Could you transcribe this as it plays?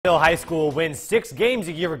High School wins 6 games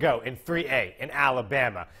a year ago in 3A in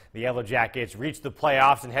Alabama. The Yellow Jackets reached the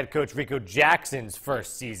playoffs in head coach Rico Jackson's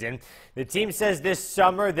first season. The team says this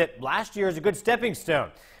summer that last year is a good stepping stone.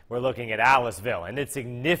 We're looking at Aliceville and its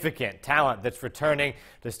significant talent that's returning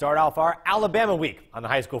to start off our Alabama week on the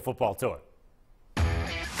high school football tour.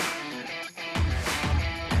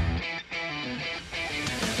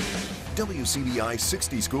 WCBI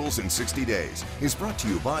 60 Schools in 60 Days is brought to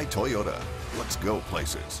you by Toyota, Let's Go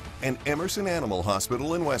Places, and Emerson Animal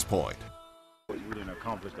Hospital in West Point. We didn't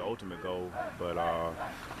accomplish the ultimate goal, but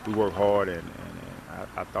we worked hard, and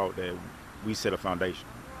I thought that we set a foundation.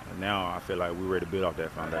 And now I feel like we're ready to build off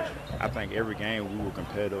that foundation. I think every game we were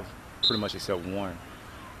competitive, pretty much except one,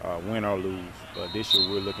 win or lose. But this year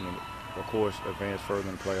we're looking to, of course, advance further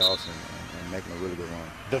in the playoffs and making a really good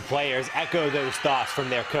run. The players echo those thoughts from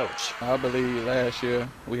their coach. I believe last year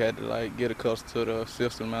we had to get accustomed to the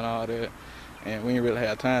system and all that, and we didn't really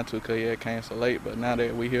have time to because it came so late. But now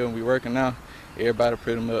that we're here and we're working now, everybody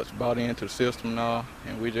pretty much bought into the system and all,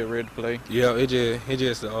 and we just ready to play. Yeah, it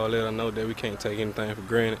just let us know that we can't take anything for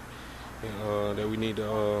granted, and that we need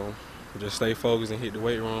to just stay focused and hit the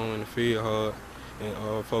weight room and the field hard,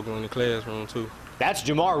 and focus on the classroom too. That's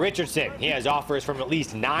Jamar Richardson. He has offers from at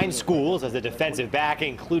least 9 schools as a defensive back,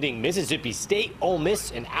 including Mississippi State, Ole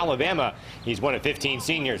Miss, and Alabama. He's one of 15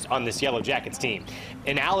 seniors on this Yellow Jackets team.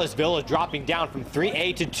 And Aliceville is dropping down from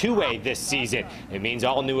 3A to 2A this season. It means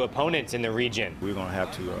all new opponents in the region. We're going to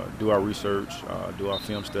have to do our research, do our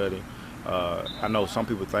film study. I know some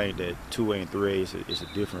people think that 2A and 3A is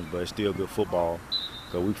a difference, but it's still good football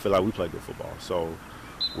because we feel like we play good football. So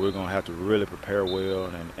we're going to have to really prepare well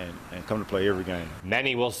and come to play every game.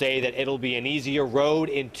 Many will say that it'll be an easier road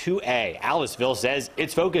in 2A. Aliceville says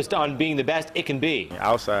it's focused on being the best it can be.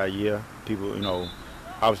 Outside, yeah, people,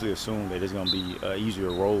 obviously assume that it's going to be an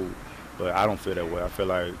easier road, but I don't feel that way. I feel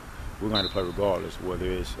like we're going to play regardless, whether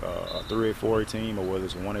it's a 3A, 4A team or whether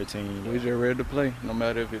it's a 1A team. We just ready to play, no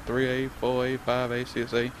matter if it's 3A, 4A, 5A,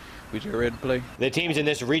 6A. We just ready to play. The teams in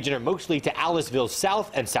this region are mostly to Aliceville's south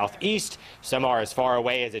and southeast. Some are as far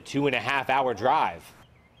away as a 2.5-hour drive.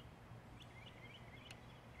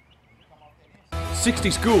 60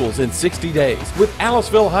 Schools in 60 Days with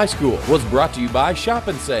Aliceville High School was brought to you by Shop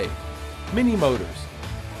and Save, Mini Motors,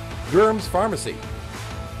 Durham's Pharmacy,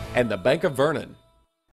 and the Bank of Vernon.